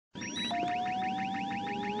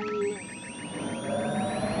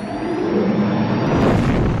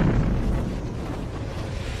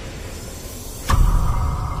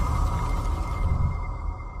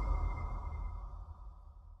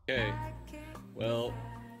Okay, well,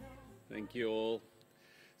 thank you all.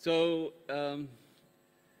 So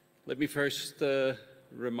let me first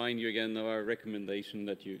remind you again of our recommendation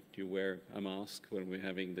that you wear a mask when we're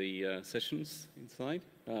having the sessions inside,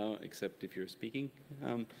 except if you're speaking.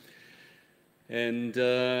 It's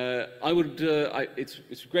a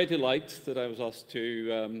great delight that I was asked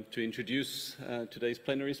to introduce today's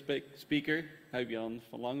plenary speaker, Huib Van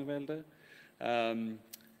Langevelde.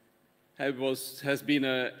 Huib has been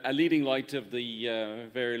a leading light of the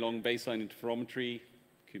very long baseline interferometry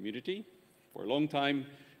community for a long time.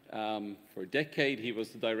 For a decade, he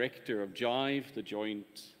was the director of JIVE, the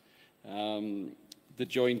joint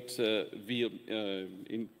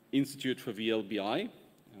Institute for VLBI,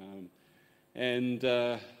 and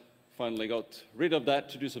finally got rid of that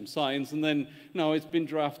to do some science, and then now it's been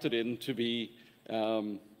drafted in to be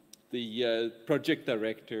the project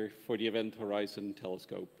director for the Event Horizon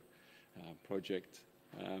Telescope project.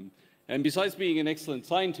 And besides being an excellent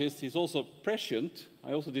scientist, he's also prescient.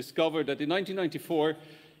 I also discovered that in 1994,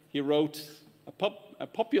 he wrote a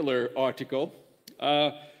popular article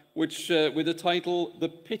with the title, "The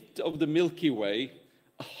Pit of the Milky Way,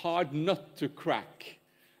 a Hard Nut to Crack."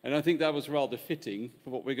 And I think that was rather fitting for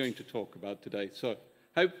what we're going to talk about today. So,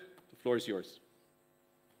 Huib, the floor is yours.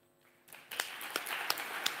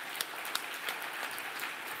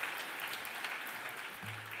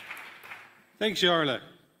 Thanks, Jarle.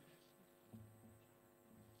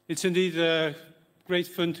 It's indeed great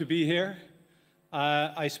fun to be here.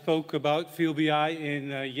 I spoke about VLBI in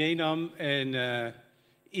Yueh-Ning and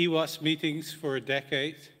EAS meetings for a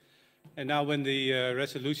decade. And now when the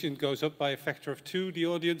resolution goes up by a factor of 2, the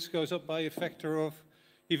audience goes up by a factor of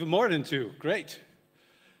even more than 2. Great.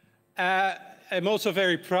 I'm also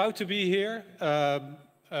very proud to be here.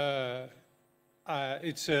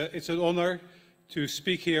 It's an honor to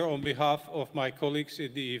speak here on behalf of my colleagues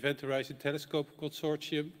in the Event Horizon Telescope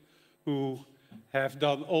Consortium, who have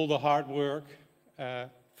done all the hard work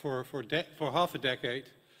for half a decade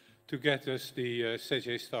to get us the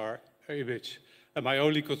Sagittaire image. And my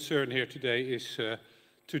only concern here today is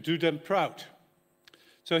to do them proud.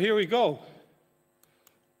 So here we go,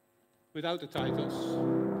 without the titles.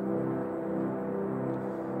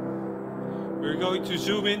 We're going to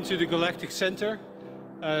zoom into the galactic center.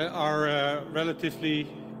 Our relatively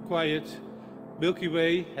quiet Milky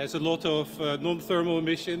Way has a lot of non-thermal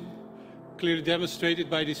emission, clearly demonstrated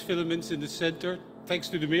by these filaments in the center. Thanks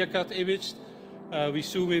to the Meerkat image, we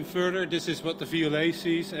zoom in further. This is what the VLA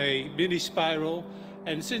sees, a mini spiral.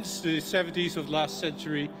 And since the 70s of last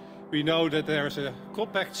century, we know that there's a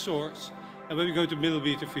compact source. And when we go to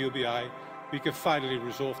millimeter VLBI, we can finally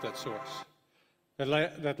resolve that source.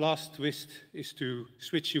 That last twist is to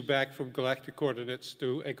switch you back from galactic coordinates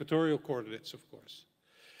to equatorial coordinates, of course.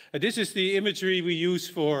 And this is the imagery we use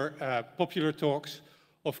for popular talks,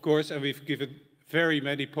 of course, and we've given very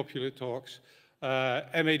many popular talks.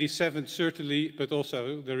 M87 certainly, but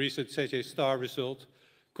also the recent Sagittaire result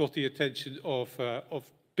caught the attention of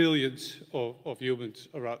billions of humans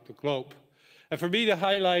around the globe. And for me, the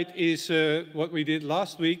highlight is what we did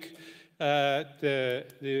last week. The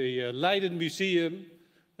Leiden Museum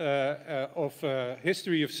of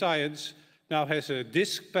History of Science now has a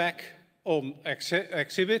disc pack on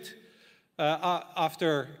exhibit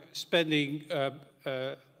after spending a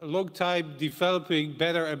long time developing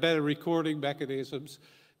better and better recording mechanisms.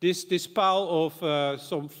 This pile of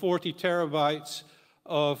some 40 terabytes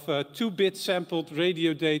of 2-bit sampled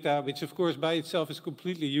radio data, which of course by itself is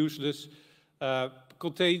completely useless,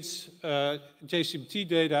 contains JCMT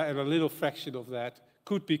data, and a little fraction of that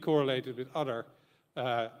could be correlated with other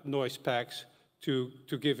noise packs to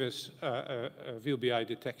give us a VLBI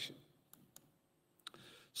detection.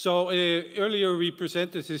 So earlier we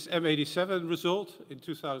presented this M87 result in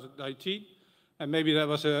 2019, and maybe that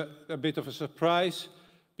was a bit of a surprise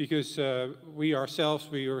because we ourselves,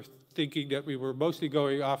 we were thinking that we were mostly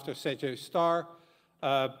going after Sagittaire,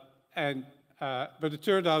 but it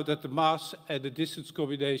turned out that the mass and the distance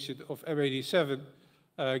combination of M87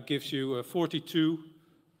 gives you a 42,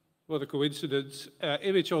 what a coincidence,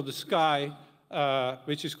 image on the sky,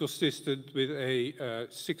 which is consistent with a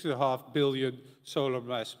 6.5 billion solar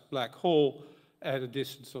mass black hole at a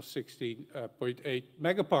distance of 16.8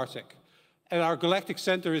 megaparsec. And our galactic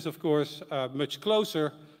center is, of course, much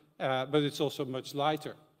closer, but it's also much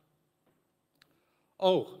lighter.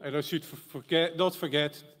 Oh, and I should not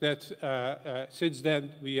forget that since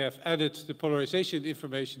then we have added the polarization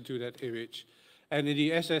information to that image. And in the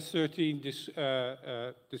SS13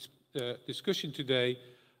 discussion today,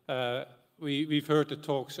 we've heard the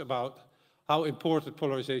talks about how important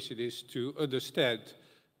polarization is to understand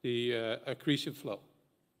the accretion flow.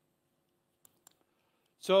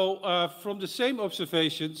 So from the same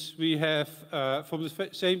observations, we have, from the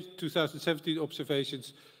same 2017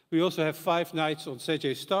 observations, we also have 5 nights on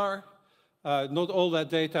Sagittarius Star. Not all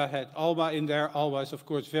that data had ALMA in there. ALMA is, of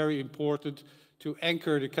course, very important to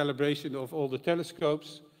anchor the calibration of all the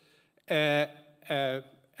telescopes. And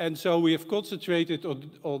so we have concentrated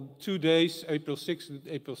on 2 days, April 6 and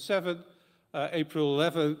April 7. April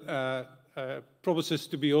 11 promises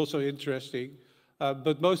to be also interesting,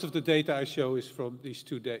 but most of the data I show is from these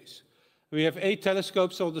 2 days. We have 8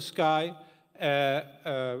 telescopes on the sky,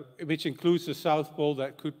 which includes the South Pole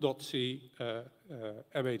that could not see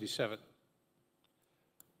M87.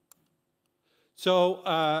 So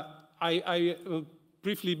I will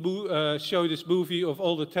briefly show this movie of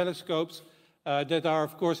all the telescopes that are,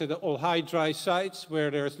 of course, at all high dry sites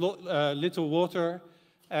where there's little water.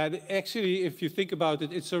 And actually, if you think about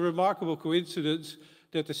it, it's a remarkable coincidence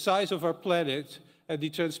that the size of our planet and the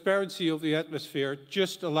transparency of the atmosphere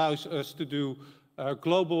just allows us to do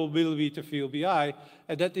global millimeter VLBI,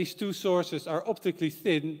 and that these 2 sources are optically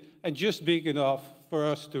thin and just big enough for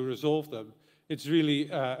us to resolve them. It's really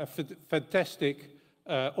a fantastic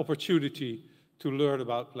opportunity to learn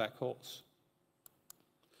about black holes.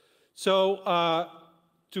 So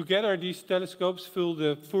together, these telescopes fill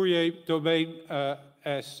the Fourier domain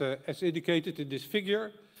as indicated in this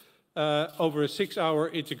figure over a 6-hour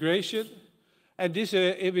integration. And this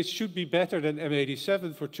image should be better than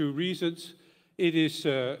M87 for 2 reasons. It is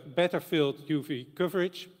better filled UV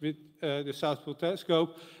coverage with the South Pole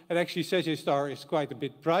telescope. And actually, Sagittarius Star is quite a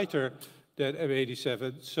bit brighter than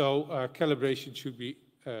M87, so calibration should be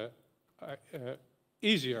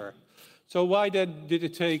easier. So why then did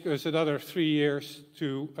it take us another 3 years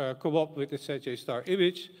to come up with the Sagittarius Star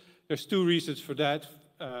image? There's 2 reasons for that.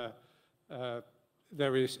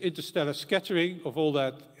 There is interstellar scattering of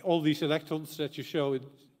all these electrons that you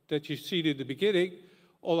see in the beginning,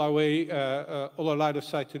 all our line of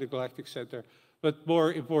sight to the galactic center. But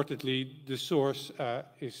more importantly, the source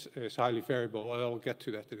is highly variable, and I'll get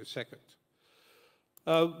to that in a second.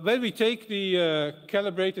 When we take the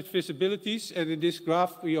calibrated visibilities, and in this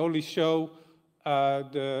graph we only show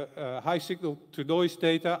the high signal to noise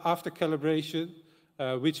data after calibration,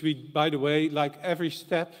 which we, by the way, like every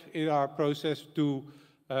step in our process, do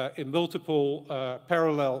in multiple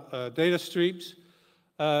parallel data streams.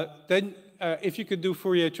 Then if you can do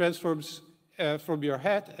Fourier transforms from your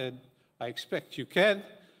head, and I expect you can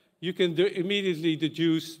immediately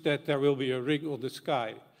deduce that there will be a ring on the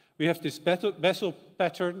sky. We have this Bessel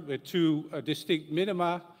pattern with 2 distinct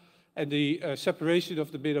minima, and the separation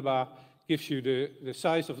of the minima gives you the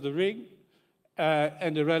size of the ring,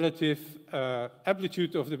 and the relative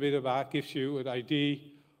amplitude of the minima gives you an idea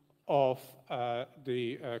of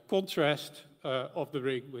the contrast of the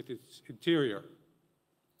ring with its interior.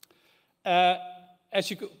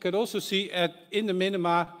 As you can also see, in the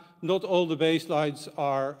minima, not all the baselines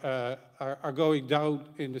are going down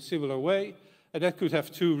in a similar way. And that could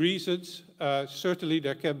have 2 reasons. Certainly,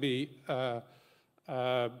 there can be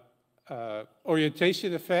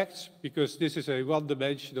orientation effects, because this is a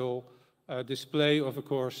one-dimensional display of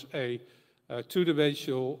course, a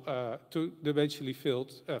two-dimensionally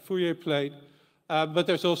filled Fourier plane. But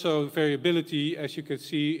there's also variability, as you can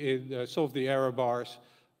see in some of the error bars,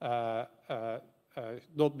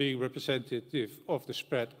 not being representative of the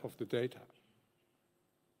spread of the data.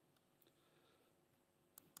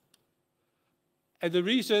 And the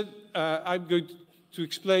reason, I'm going to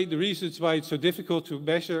explain the reasons why it's so difficult to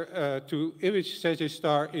measure, to image Sagittarius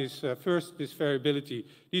Star is first this variability.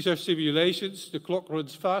 These are simulations, the clock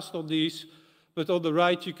runs fast on these, but on the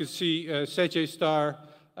right you can see Sagittarius Star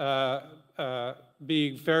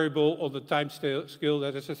being variable on the time scale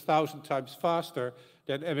that is 1,000 times faster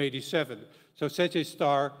than M87. So Sagittarius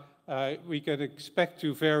Star we can expect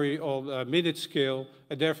to vary on a minute scale,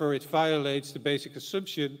 and therefore it violates the basic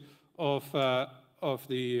assumption of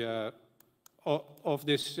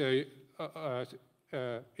this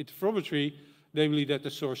interferometry, namely that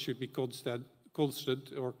the source should be constant,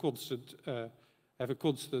 have a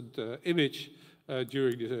constant image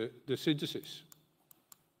during the synthesis.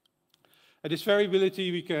 And this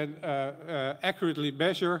variability we can accurately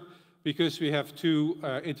measure because we have 2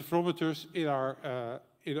 interferometers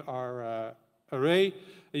in our array.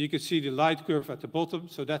 And you can see the light curve at the bottom,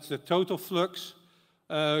 so that's the total flux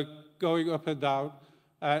going up and down.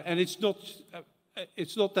 And it's not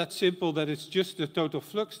that simple that it's just the total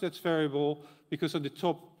flux that's variable, because on the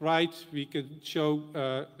top right we can show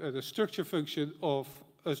the structure function of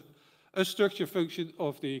a structure function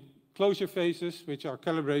of the closure phases, which are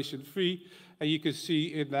calibration free, and you can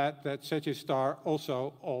see in that Sagittarius Star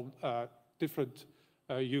also on different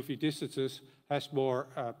UV distances has more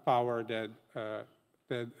power than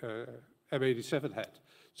M87 had.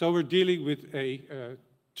 So we're dealing with a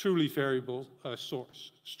truly variable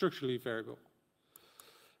source, structurally variable.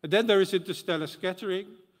 And then there is interstellar scattering.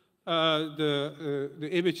 The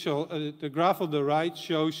image, the graph on the right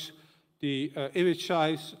shows the image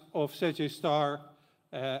size of Sagittarius star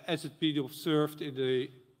as it's been observed in the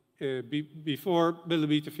before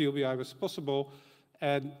millimeter VLBI was possible,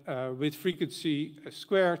 and with frequency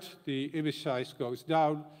squared, the image size goes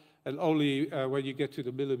down, and only when you get to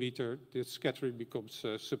the millimeter, the scattering becomes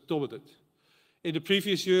subdominant. In the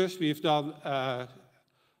previous years, we've done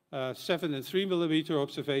 7 and 3 millimeter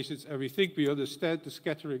observations, and we think we understand the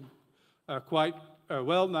scattering quite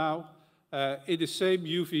well now. In the same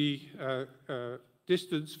UV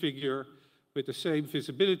distance figure with the same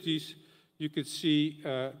visibilities, you can see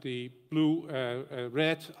the blue and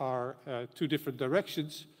red are 2 different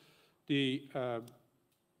directions. The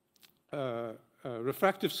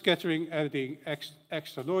refractive scattering adding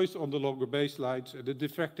extra noise on the longer baselines, and the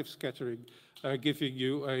diffractive scattering giving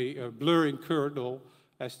you a blurring kernel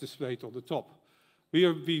as displayed on the top. We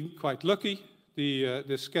have been quite lucky.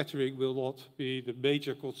 The scattering will not be the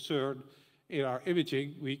major concern in our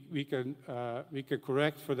imaging. We can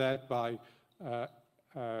correct for that by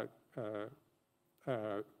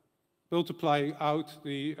multiplying out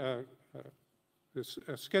the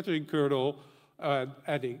scattering kernel and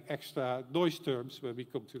adding extra noise terms when we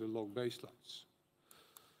come to the long baselines.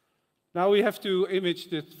 Now we have to image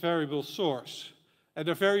the variable source. And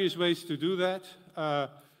there are various ways to do that.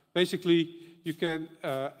 Basically, you can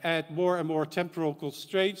add more and more temporal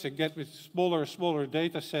constraints and get with smaller and smaller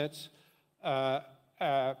data sets,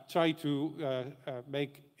 try to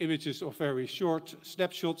make images of very short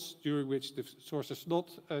snapshots during which the source is not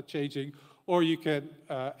changing, or you can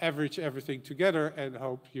average everything together and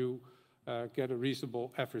hope you get a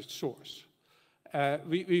reasonable average source.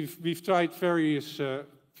 We've tried various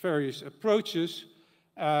approaches,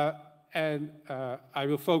 and I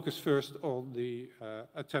will focus first on the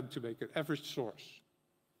attempt to make an average source.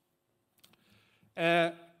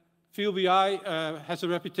 VLBI has a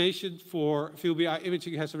reputation for, VLBI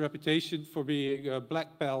imaging has a reputation for being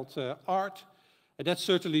black belt art, and that's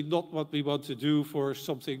certainly not what we want to do for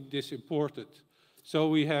something this important. So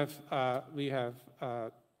we have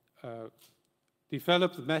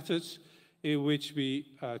developed methods in which we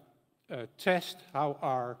test how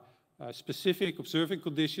our specific observing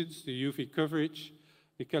conditions, the UV coverage,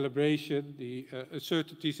 the calibration, the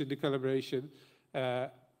uncertainties in the calibration,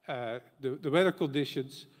 the weather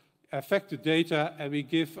conditions affect the data, and we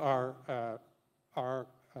give our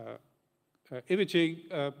imaging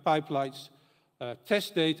pipelines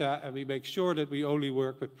test data, and we make sure that we only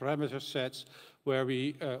work with parameter sets where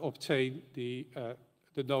we obtain the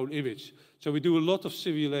known image. So we do a lot of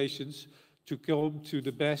simulations to come to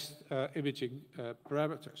the best imaging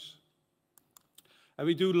parameters. And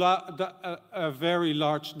we do a very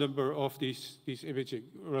large number of these imaging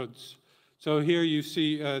runs. So here you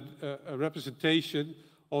see a representation,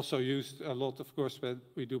 also used a lot, of course, when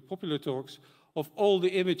we do popular talks, of all the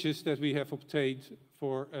images that we have obtained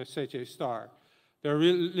for Sagittarius star. There are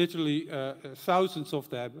literally thousands of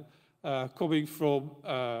them coming from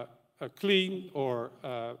clean or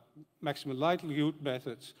maximum likelihood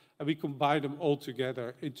methods, and we combine them all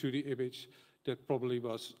together into the image that probably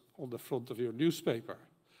was on the front of your newspaper.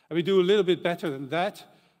 And we do a little bit better than that,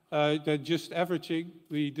 than just averaging.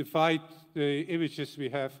 We divide the images we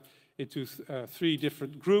have into 3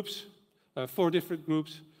 different groups, 4 different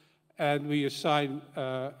groups, and we assign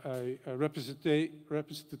a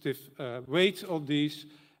representative weight on these.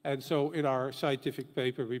 And so in our scientific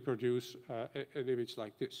paper, we produce an image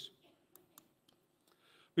like this.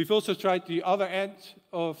 We've also tried the other end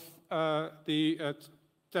of the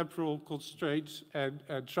temporal constraints and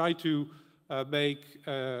try to make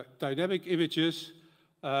dynamic images.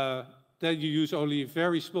 Then you use only a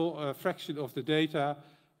very small fraction of the data,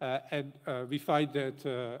 and we find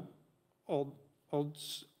that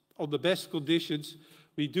on the best conditions,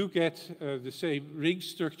 we do get the same ring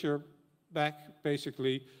structure back,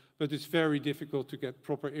 basically, but it's very difficult to get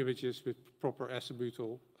proper images with proper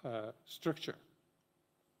azimuthal structure.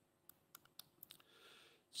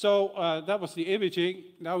 So that was the imaging.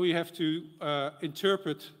 Now we have to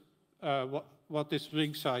interpret what this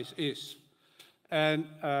ring size is. And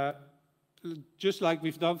just like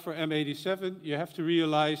we've done for M87, you have to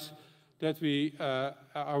realize that we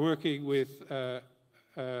are working with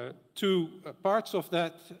 2 parts of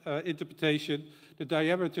that interpretation. The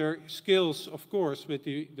diameter scales, of course, with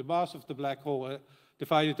the mass of the black hole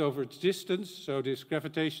divided over its distance. So this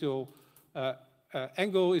gravitational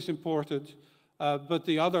angle is important. but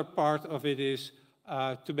the other part of it is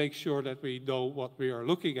to make sure that we know what we are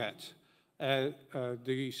looking at.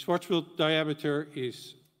 The Schwarzschild diameter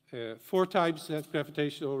is 4 times that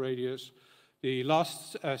gravitational radius. The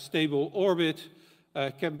last stable orbit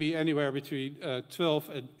can be anywhere between 12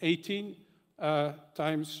 and 18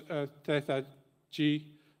 times theta g,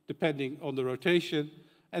 depending on the rotation.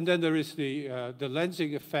 And then there is the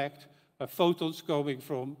lensing effect, photons going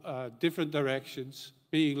from different directions,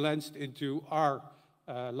 being lensed into our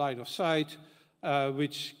line of sight,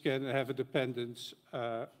 which can have a dependence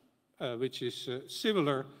which is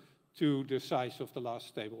similar to the size of the last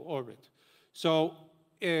stable orbit. So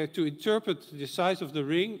to interpret the size of the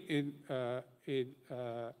ring in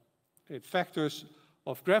factors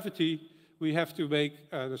of gravity, we have to make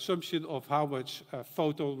an assumption of how much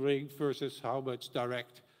photon ring versus how much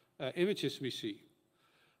direct images we see.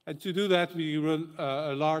 And to do that, we run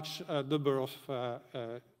a large number of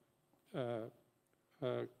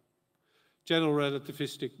general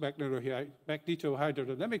relativistic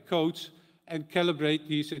magnetohydrodynamic codes and calibrate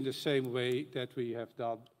these in the same way that we have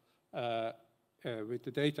done with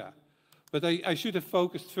the data. But I should have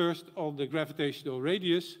focused first on the gravitational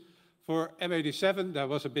radius. For M87, that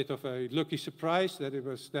was a bit of a lucky surprise that it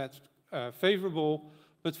was that favorable.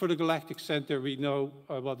 But for the galactic center, we know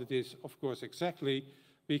what it is, of course, exactly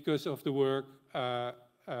because of the work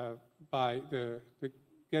by the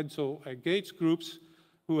Gensel and Gates groups,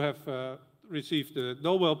 who have received the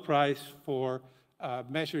Nobel Prize for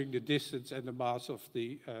measuring the distance and the mass of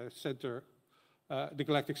the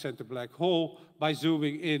galactic center black hole by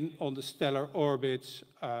zooming in on the stellar orbits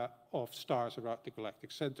of stars around the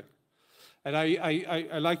galactic center. And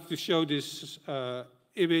I like to show this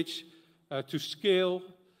image to scale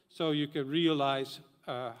so you can realize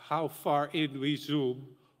how far in we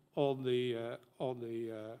zoom on the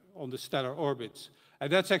stellar orbits.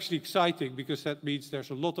 And that's actually exciting because that means there's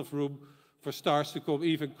a lot of room for stars to come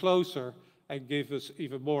even closer and give us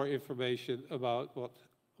even more information about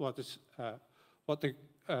what the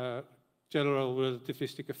general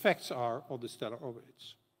relativistic effects are on the stellar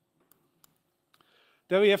orbits.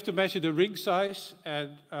 Then we have to measure the ring size,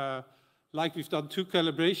 and like we've done 2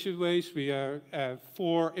 calibration ways, we have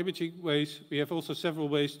 4 imaging ways. We have also several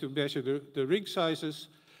ways to measure the ring sizes,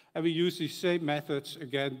 and we use these same methods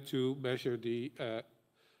again to measure the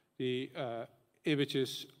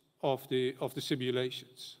images of the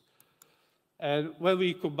simulations. And when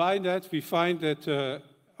we combine that, we find that,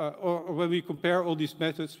 or when we compare all these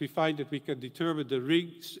methods, we find that we can determine the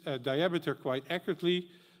ring's diameter quite accurately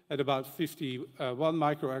at about 51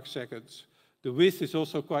 microarc seconds. The width is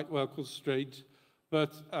also quite well constrained,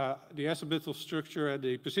 but the azimuthal structure and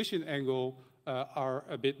the position angle are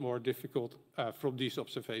a bit more difficult from these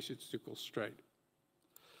observations to constrain.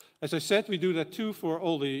 As I said, we do that too for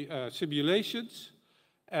all the simulations,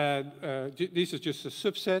 and this is just a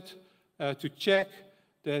subset to check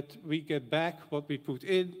that we get back what we put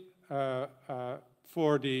in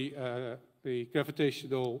for the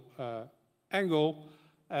gravitational angle,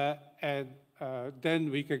 and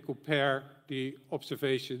then we can compare the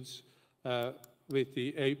observations with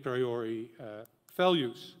the a priori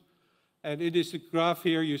values. And in this graph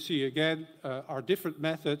here, you see again our different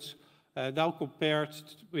methods now compared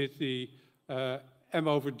with the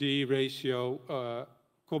M/D ratio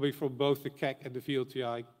coming from both the KEC and the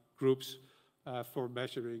VLTI groups for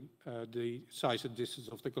measuring the size and distance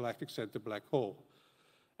of the galactic center black hole.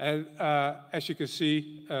 And as you can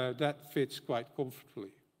see, that fits quite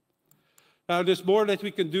comfortably. Now, there's more that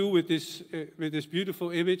we can do with this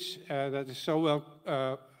beautiful image that is so well,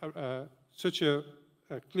 such a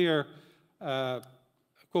clear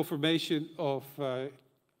confirmation of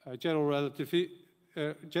general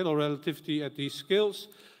relativity at these scales.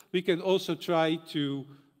 We can also try to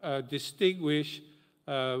distinguish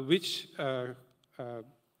which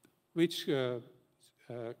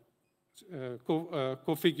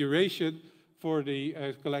configuration for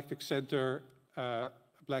the galactic center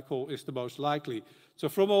black hole is the most likely. So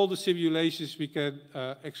from all the simulations, we can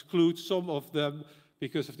exclude some of them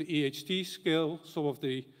because of the EHT scale, some of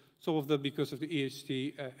them because of the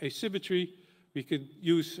EHT asymmetry. We can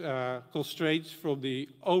use constraints from the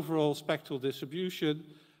overall spectral distribution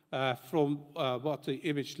from what the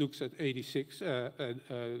image looks at 86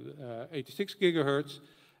 gigahertz,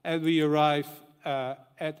 and we arrive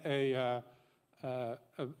at a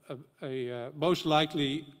most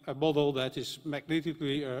likely a model that is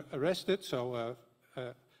magnetically arrested, so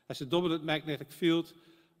as a dominant magnetic field,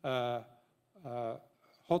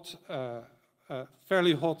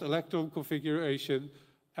 fairly hot electron configuration,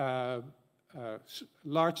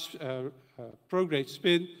 large prograde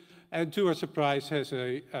spin, and to our surprise has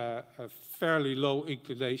a fairly low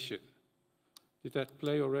inclination. Did that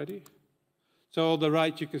play already? So on the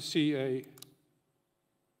right, you can see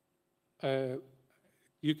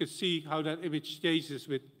you can see how that image changes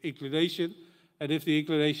with inclination. And if the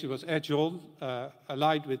inclination was edge-on,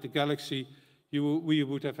 aligned with the galaxy, we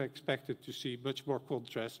would have expected to see much more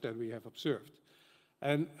contrast than we have observed.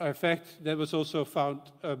 And in fact, that was also found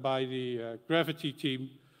by the gravity team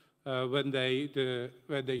when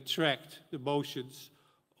they tracked the motions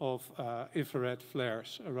of infrared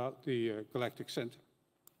flares around the galactic center.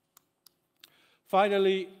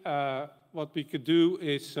 Finally, what we could do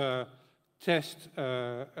is test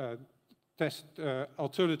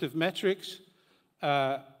alternative metrics.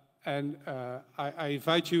 And I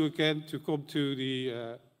invite you again to come to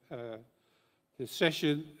the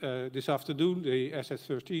session this afternoon, the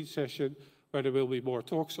SS13 session, where there will be more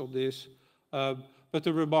talks on this. But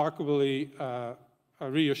the remarkably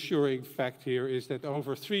reassuring fact here is that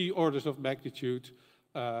over 3 orders of magnitude,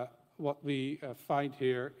 what we find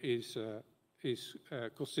here is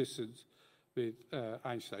consistent with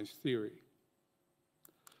Einstein's theory.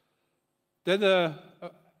 Then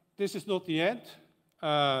this is not the end.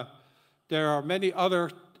 There are many other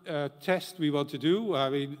tests we want to do. I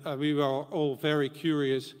mean, we were all very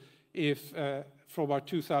curious if from our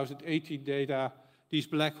 2018 data, these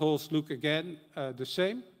black holes look again the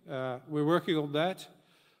same. We're working on that.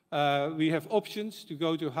 We have options to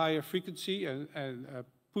go to higher frequency and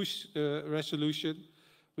push the resolution.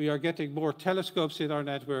 We are getting more telescopes in our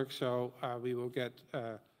network, so we will get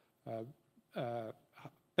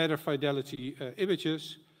better fidelity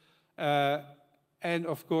images. And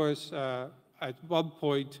of course, at one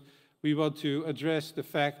point, we want to address the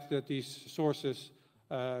fact that these sources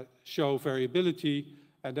show variability,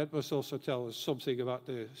 and that must also tell us something about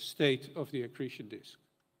the state of the accretion disk.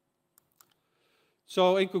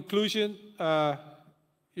 So in conclusion,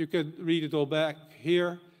 you can read it all back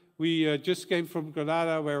here. We just came from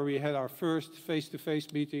Granada, where we had our first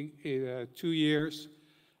face-to-face meeting in 2 years,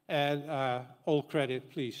 and all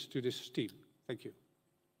credit, please, to this team. Thank you.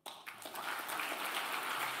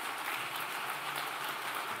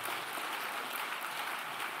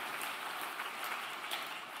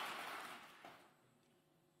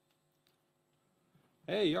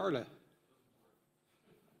 Hey, Jarle.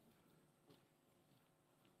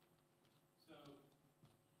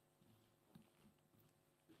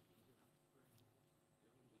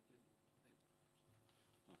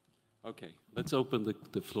 Okay, let's open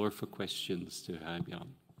the floor for questions to Huib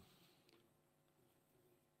Van.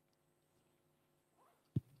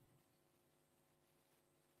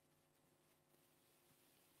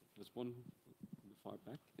 There's one in the far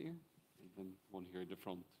back there, and then one here in the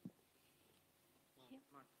front.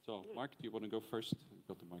 So, Mark, do you want to go first? You've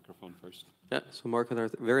got the microphone first. Yeah, so Mark,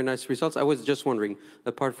 very nice results. I was just wondering,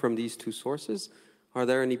 apart from these 2 sources, are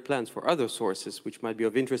there any plans for other sources which might be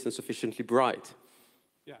of interest and sufficiently bright?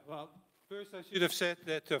 Yeah, well, first I should have said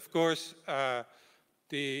that, of course,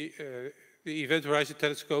 the Event Horizon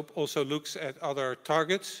Telescope also looks at other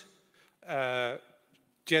targets.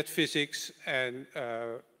 Jet physics and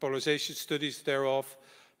polarization studies thereof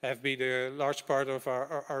have been a large part of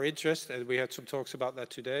our interest, and we had some talks about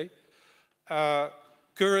that today.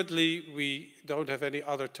 Currently, we don't have any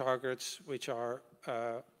other targets which are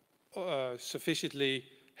sufficiently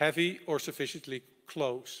heavy or sufficiently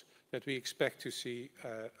close that we expect to see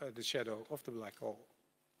the shadow of the black hole.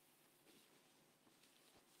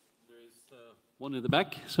 There is one in the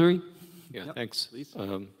back, sorry. Yeah, yep, thanks. Please.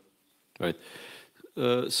 Right.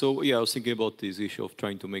 So yeah, I was thinking about this issue of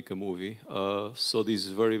trying to make a movie. So this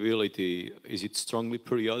variability, is it strongly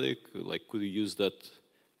periodic? Like, could you use that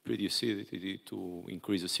periodicity to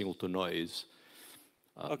increase the signal to noise?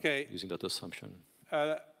 Okay. Using that assumption.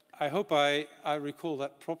 I hope I recall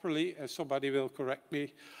that properly, and somebody will correct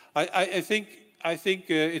me. I think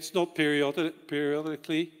it's not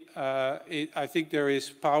periodically. I think there is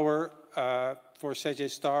power for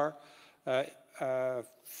Sagittarius star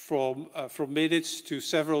from minutes to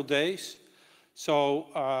several days. So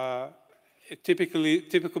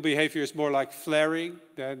typical behavior is more like flaring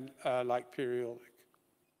than like periodic.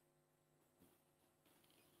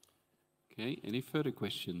 Okay, any further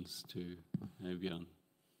questions to Huib Van?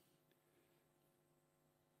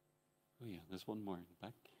 Oh yeah, there's one more in the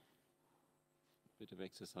back. Bit of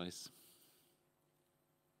exercise.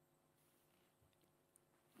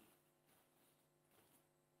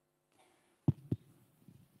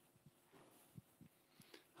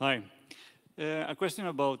 Hi. A question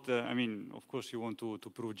about, I mean, of course you want to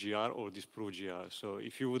prove GR or disprove GR. So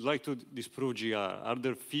if you would like to disprove GR, are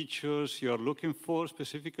there features you are looking for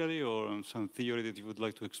specifically or some theory that you would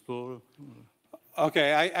like to explore?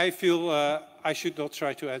 Okay, I feel I should not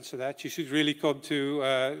try to answer that. You should really come to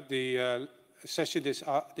the session this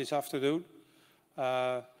afternoon.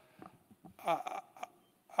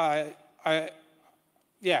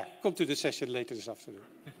 Yeah, come to the session later this afternoon.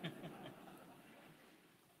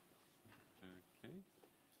 Okay.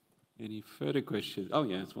 Any further questions? Oh,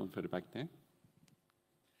 yeah, there's one further back there.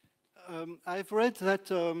 I've read that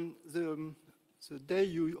the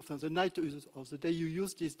night of the day you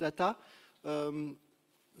used this data, the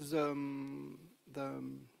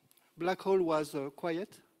black hole was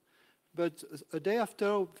quiet, but a day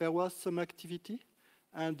after there was some activity.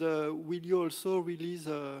 And will you also release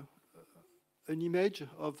an image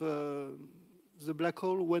of the black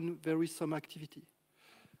hole when there is some activity?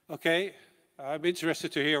 Okay, I'm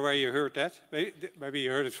interested to hear where you heard that. Maybe you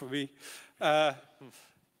heard it from me.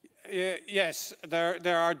 Yes,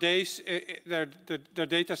 there are days, there are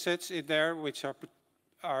data sets in there which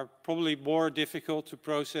are probably more difficult to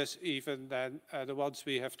process even than the ones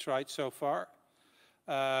we have tried so far.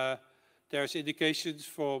 There's indications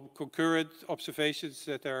from concurrent observations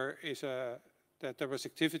that there was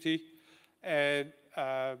activity, and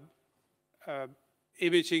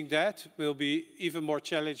imaging that will be even more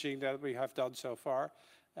challenging than we have done so far.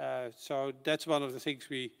 So that's one of the things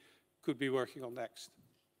we could be working on next.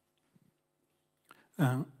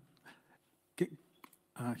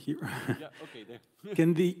 Here. Yeah, okay, there.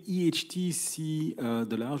 Can the EHT see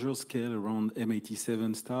the larger scale around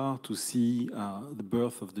M87 star to see the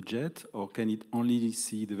birth of the jet, or can it only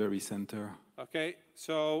see the very center? Okay,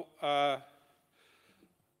 so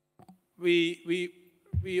we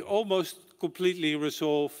almost completely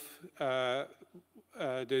resolve the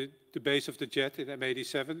base of the jet in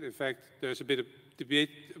M87. In fact, there's a bit of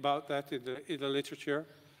debate about that in the literature.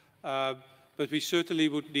 But we certainly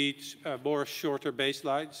would need more shorter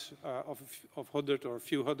baselines of 100 or a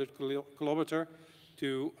few hundred kilometers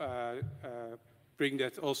to bring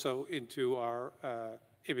that also into our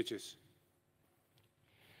images.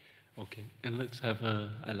 Okay, and let's have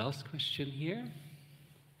a last question here.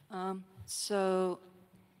 So,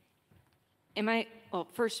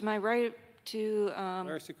 first, am I right to...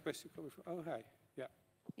 Where's the question coming from? Oh, hi, yeah.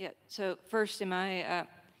 Yeah, so first, am I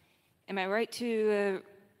right to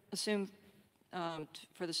assume,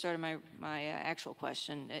 for the start of my actual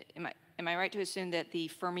question, am I right to assume that the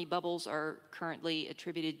Fermi bubbles are currently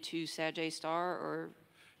attributed to Sagittarius star, or?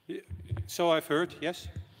 So I've heard, yes.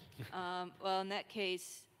 Well, in that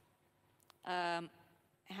case,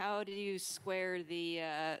 how do you square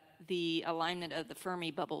the alignment of the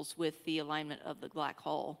Fermi bubbles with the alignment of the black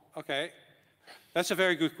hole? Okay, that's a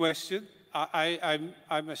very good question. I'm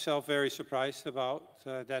myself very surprised about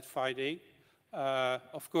that finding.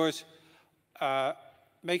 Of course,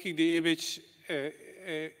 making the image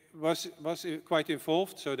was quite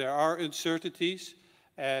involved, so there are uncertainties.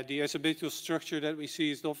 The azimuthal structure that we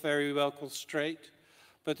see is not very well constrained,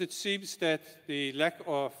 but it seems that the lack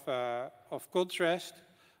of contrast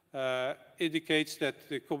indicates that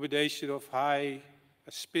the combination of high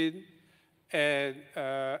spin and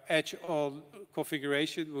edge-on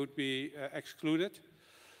configuration would be excluded.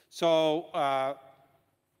 So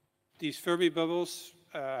these Fermi bubbles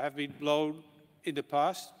have been blown in the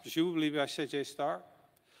past, presumably by Sagittarius star.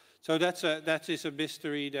 So that is a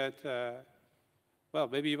mystery that, well,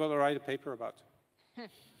 maybe you want to write a paper about.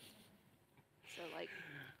 So, like...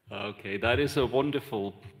 Okay, that is a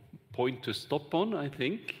wonderful point to stop on, I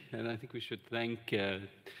think. And I think we should thank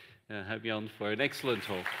Huib Jan for an excellent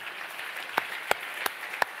talk.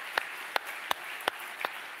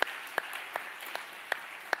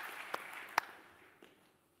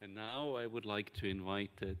 And now I would like to invite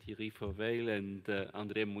Thierry Forveille and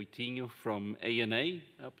André Moitinho from ANA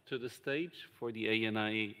up to the stage for the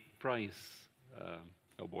ANA Prize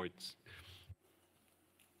Awards.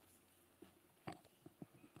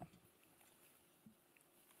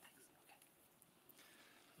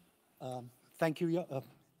 Thank you.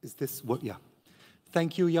 Is this what? Yeah.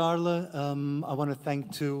 Thank you, Jarle. I want to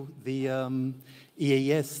thank to the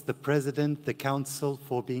EAS, the president, the council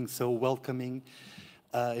for being so welcoming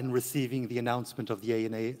in receiving the announcement of the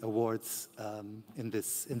ANA Awards in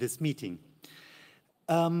this meeting.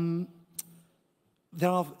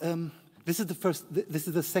 This is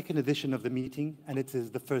the second edition of the meeting, and it is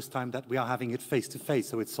the first time that we are having it face to face,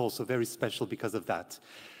 so it's also very special because of that.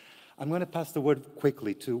 I'm going to pass the word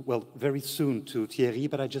quickly to, well, very soon to Thierry,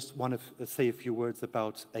 but I just want to say a few words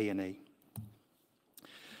about ANA.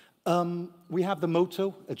 We have the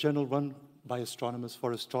motto, a journal run by astronomers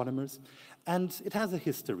for astronomers, and it has a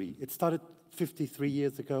history. It started 53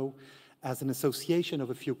 years ago, as an association of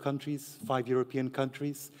a few countries, 5 European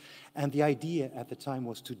countries. And the idea at the time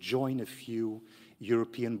was to join a few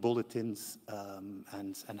European bulletins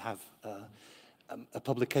and have a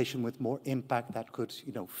publication with more impact that could,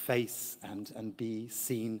 face and be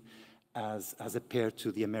seen as a pair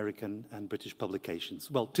to the American and British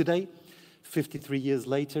publications. Well, today, 53 years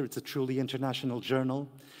later, it's a truly international journal,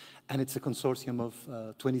 and it's a consortium of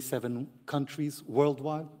 27 countries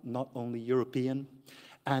worldwide, not only European,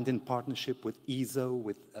 and in partnership with ESO,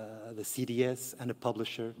 with the CDS, and a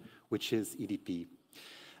publisher, which is EDP.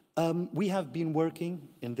 We have been working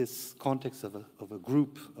in this context of a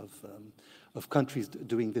group of countries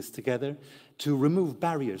doing this together to remove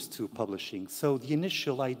barriers to publishing. So the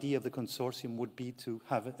initial idea of the consortium would be to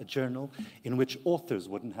have a journal in which authors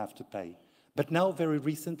wouldn't have to pay. But now, very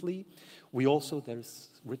recently, we also, there's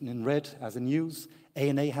written in red as a news,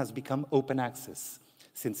 ANA has become open access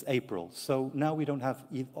since April. So now we don't have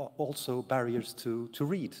also barriers to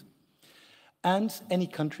read. And any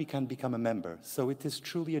country can become a member. So it is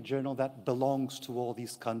truly a journal that belongs to all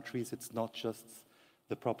these countries. It's not just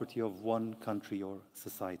the property of one country or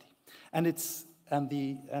society. And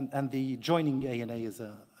the joining ANA is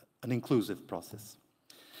an inclusive process.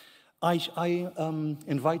 I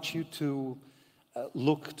invite you to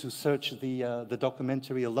search the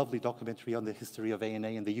documentary, a lovely documentary on the history of ANA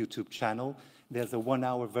in the YouTube channel. There's a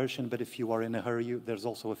 1-hour version, but if you are in a hurry, there's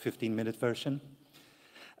also a 15-minute version.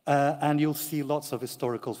 And you'll see lots of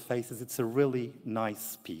historical faces. It's a really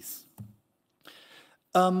nice piece.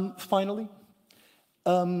 Finally,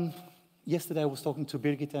 yesterday I was talking to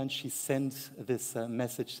Birgitte, and she sent this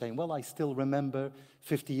message saying, well, I still remember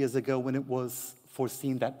 50 years ago when it was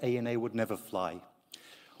foreseen that ANA would never fly.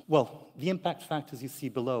 Well, the impact factors you see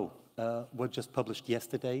below were just published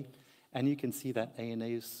yesterday, and you can see that ANA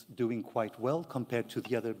is doing quite well compared to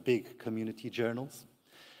the other big community journals.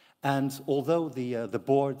 And although the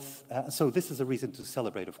boards, so this is a reason to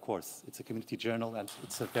celebrate, of course. It's a community journal, and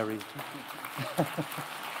it's a very...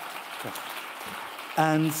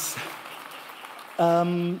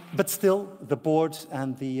 but still, the board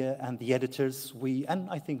and the editors, and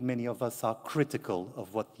I think many of us are critical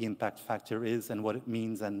of what the impact factor is and what it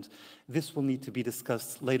means, and this will need to be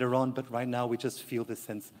discussed later on, but right now we just feel this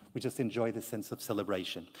sense, we just enjoy the sense of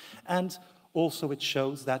celebration. And also it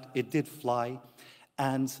shows that it did fly,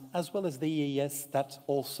 and as well as the EAS, that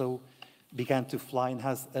also began to fly and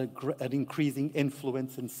has an increasing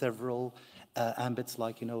influence in several ambits,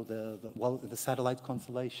 like the satellite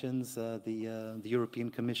constellations, the European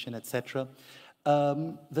Commission, etc.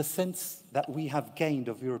 The sense that we have gained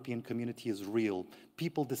of European community is real.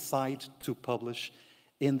 People decide to publish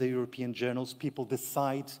in the European journals. People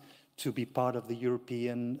decide to be part of the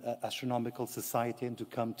European Astronomical Society and to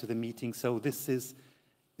come to the meeting. So this is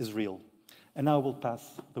real. And now I will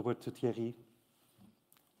pass the word to Thierry.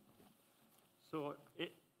 So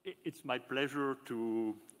it's my pleasure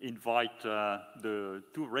to invite the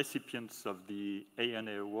 2 recipients of the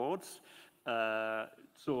ANA Awards.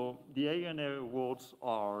 So the ANA Awards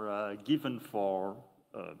are given for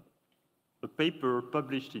a paper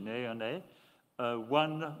published in ANA,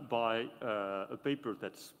 one by a paper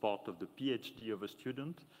that's part of the PhD of a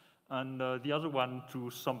student, and the other one to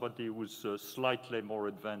somebody who's slightly more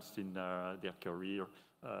advanced in their career.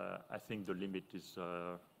 I think the limit is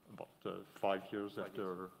about 5 years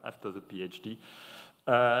after the PhD.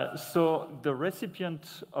 So the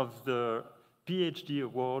recipient of the PhD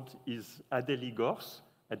award is Adélie Gorce.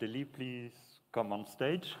 Adélie, please come on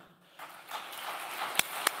stage.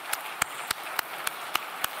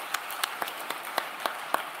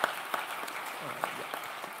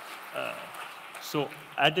 So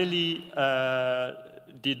Adélie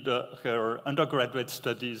did her undergraduate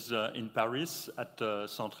studies in Paris at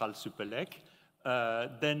Centrale Supélec.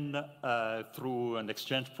 Then, through an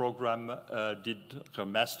exchange program, did her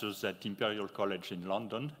master's at Imperial College in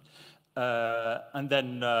London, and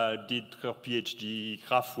then did her PhD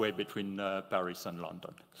halfway between Paris and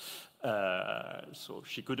London. So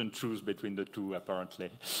she couldn't choose between the two,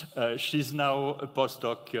 apparently. She's now a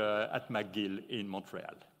postdoc at McGill in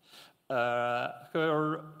Montreal.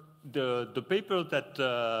 The paper that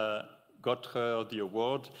got her the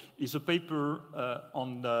award is a paper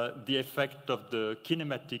on the effect of the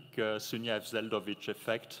kinematic Sunyaev-Zeldovich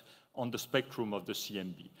effect on the spectrum of the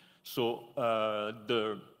CMB. So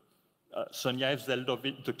the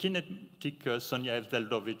kinetic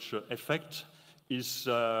Sunyaev-Zeldovich effect is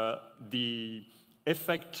the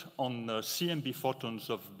effect on CMB photons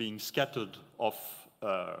of being scattered off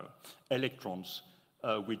electrons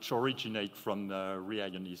which originate from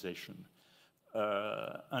reionization.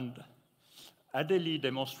 And Adélie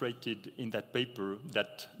demonstrated in that paper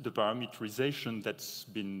that the parameterization that's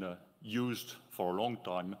been used for a long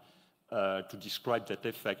time to describe that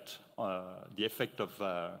effect, the effect of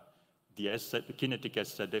the kinetic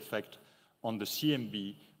SZ effect on the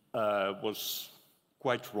CMB was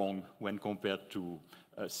quite wrong when compared to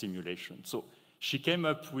simulation. So she came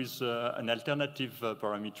up with an alternative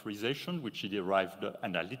parameterization, which she derived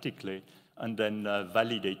analytically, and then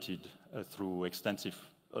validated through extensive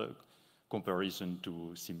comparison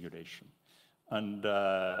to simulation. And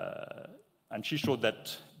she showed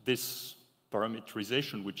that this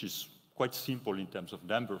parameterization, which is quite simple in terms of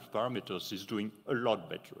number of parameters, is doing a lot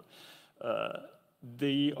better.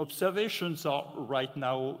 The observations are right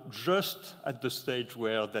now just at the stage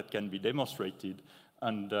where that can be demonstrated,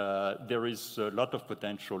 and there is a lot of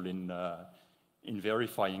potential in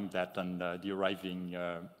verifying that and deriving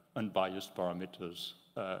unbiased parameters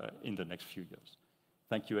in the next few years.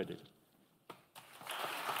 Thank you, Adélie.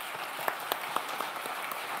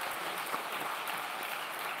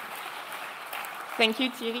 Thank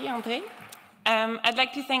you, Thierry, André. I'd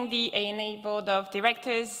like to thank the ANA Board of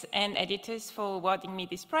Directors and Editors for awarding me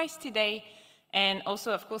this prize today. And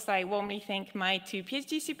also, of course, I warmly thank my two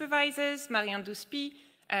PhD supervisors, Marianne Douspy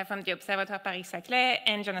from the Observatoire Paris-Saclay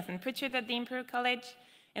and Jonathan Pritchard at the Imperial College.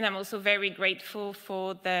 And I'm also very grateful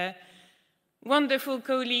for the wonderful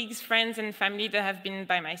colleagues, friends, and family that have been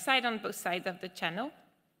by my side on both sides of the channel.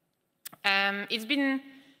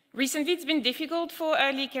 Recently, it's been difficult for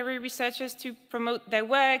early career researchers to promote their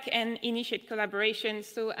work and initiate collaborations,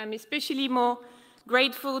 so I'm especially more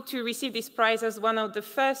grateful to receive this prize as one of the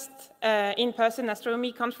first in-person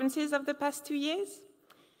astronomy conferences of the past 2 years.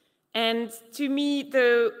 And to me,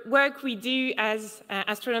 the work we do as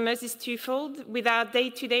astronomers is twofold. With our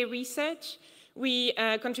day-to-day research, we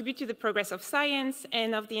contribute to the progress of science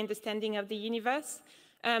and of the understanding of the universe.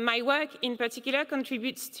 My work in particular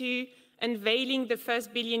contributes to unveiling the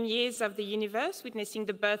first billion years of the universe, witnessing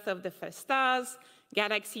the birth of the first stars,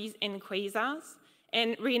 galaxies, and quasars.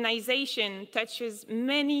 And reionization touches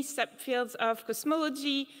many subfields of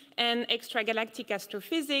cosmology and extragalactic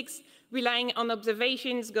astrophysics, relying on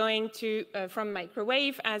observations going to from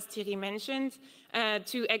microwave, as Thierry mentioned,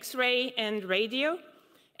 to X-ray and radio.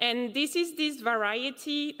 And this is this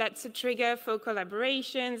variety that's a trigger for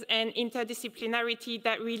collaborations and interdisciplinarity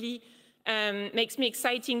that really makes me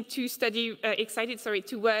excited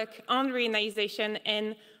to work on reionization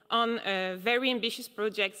and on very ambitious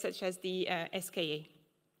projects such as the SKA.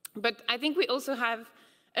 But I think we also have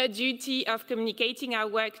a duty of communicating our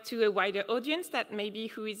work to a wider audience that maybe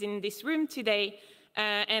who is in this room today.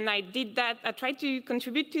 And I did that. I tried to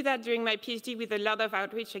contribute to that during my PhD with a lot of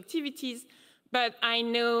outreach activities. But I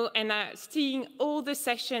know, and seeing all the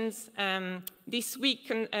sessions this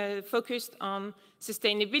week focused on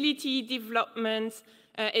sustainability, development,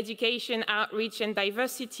 education, outreach, and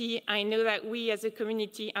diversity, I know that we as a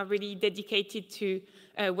community are really dedicated to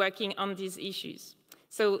working on these issues.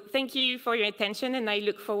 So thank you for your attention, and I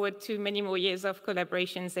look forward to many more years of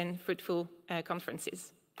collaborations and fruitful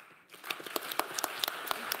conferences.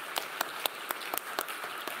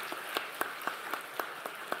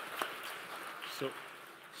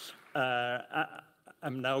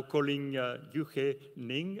 I'm now calling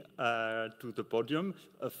Yueh-Ning to the podium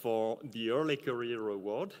for the Early Career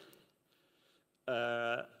Award.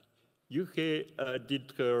 Yueh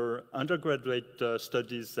did her undergraduate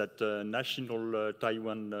studies at National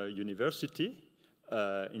Taiwan University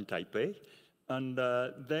in Taipei, and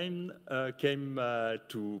then came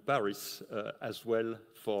to Paris as well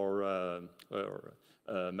for her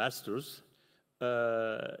master's.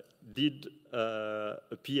 Did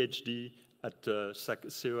a PhD at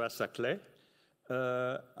CEA Saclay,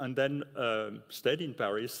 and then stayed in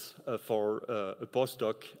Paris for a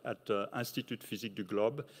postdoc at Institut Physique du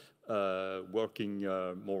Globe, working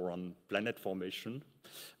more on planet formation.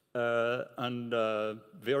 And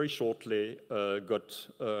very shortly got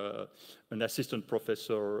an assistant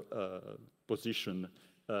professor position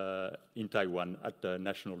in Taiwan at the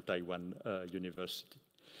National Taiwan University.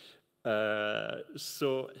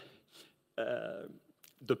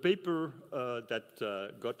 The paper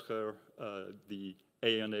that got her the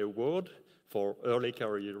ANA Award for Early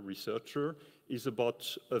Career Researcher is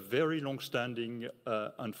about a very long-standing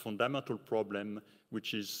and fundamental problem,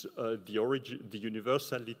 which is the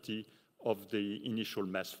universality of the initial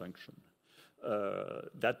mass function.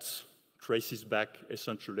 That traces back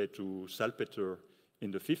essentially to Salpeter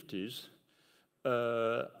in the 50s.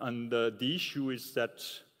 And the issue is that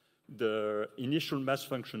the initial mass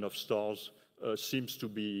function of stars seems to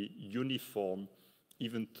be uniform,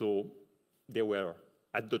 even though they were,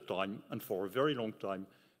 at the time, and for a very long time,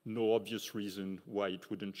 no obvious reason why it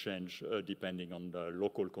wouldn't change depending on the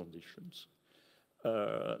local conditions.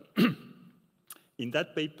 In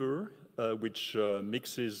that paper, which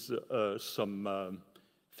mixes some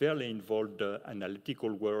fairly involved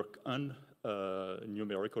analytical work and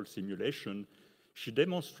numerical simulation, she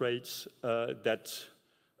demonstrates that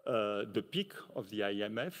the peak of the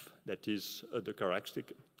IMF, that is the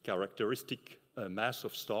characteristic mass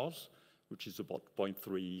of stars, which is about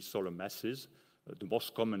 0.3 solar masses, the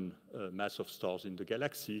most common mass of stars in the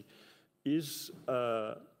galaxy, is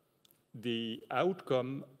the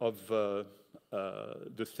outcome of the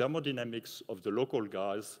thermodynamics of the local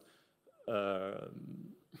gas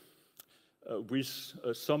with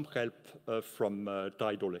some help from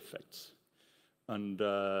tidal effects. And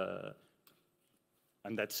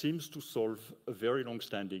that seems to solve a very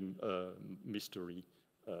long-standing mystery.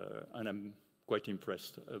 And I'm quite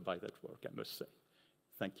impressed by that work, I must say.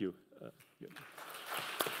 Thank you.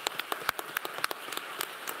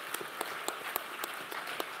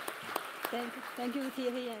 Thank you,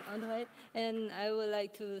 Thierry and André. And I would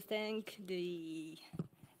like to thank the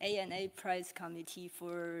ANA Prize Committee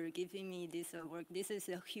for giving me this award. This is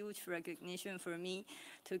a huge recognition for me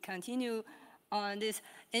to continue on this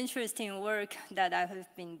interesting work that I have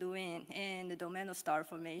been doing in the domain of star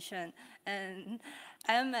formation. And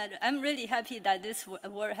I'm really happy that this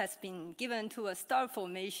award has been given to a star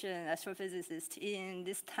formation astrophysicist in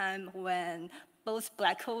this time when both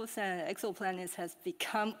black holes and exoplanets has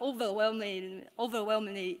become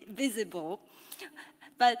overwhelmingly visible.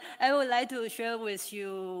 But I would like to share with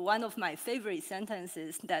you one of my favorite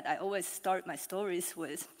sentences that I always start my stories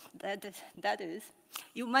with. That is,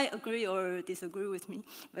 you might agree or disagree with me,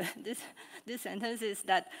 but this sentence is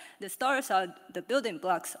that the stars are the building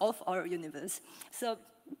blocks of our universe. So,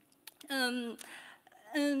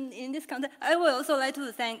 in this context, I would also like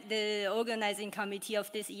to thank the organizing committee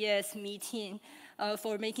of this EAS meeting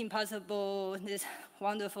for making possible this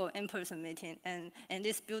wonderful in-person meeting and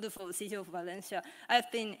this beautiful city of Valencia.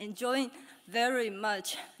 I've been enjoying very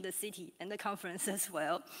much the city and the conference as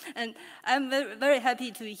well. And I'm very, very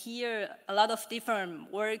happy to hear a lot of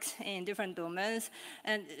different works in different domains.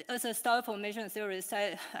 And as a star formation theorist,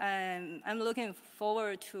 I'm looking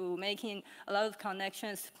forward to making a lot of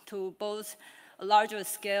connections to both larger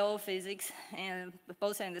scale physics and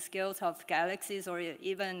both in the scales of galaxies or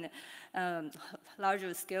even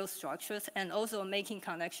larger scale structures, and also making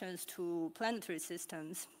connections to planetary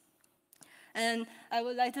systems. And I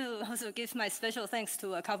would like to also give my special thanks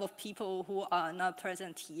to a couple of people who are not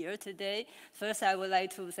present here today. First, I would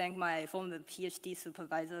like to thank my former PhD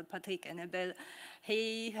supervisor, Patrick Annabelle.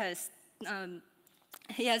 He has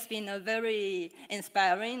been a very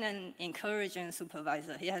inspiring and encouraging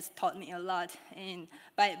supervisor. He has taught me a lot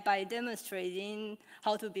by demonstrating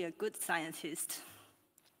how to be a good scientist.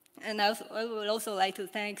 And I would also like to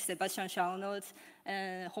thank Sebastian Charnold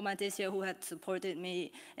and Romain Tessier, who had supported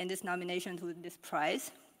me in this nomination to this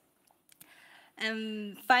prize.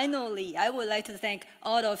 And finally, I would like to thank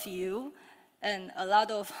all of you and a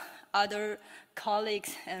lot of other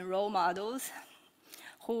colleagues and role models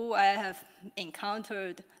who I have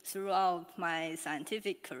encountered throughout my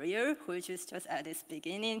scientific career, which is just at its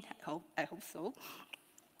beginning. I hope so.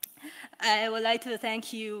 I would like to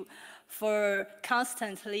thank you for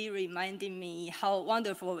constantly reminding me how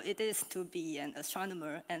wonderful it is to be an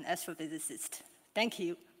astronomer and astrophysicist. Thank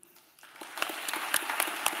you.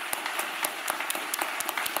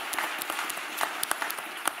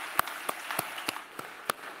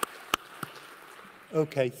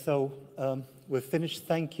 Okay, so we're finished.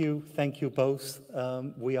 Thank you both.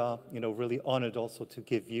 We are, really honored also to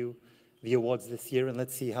give you the awards this year, and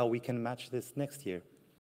let's see how we can match this next year.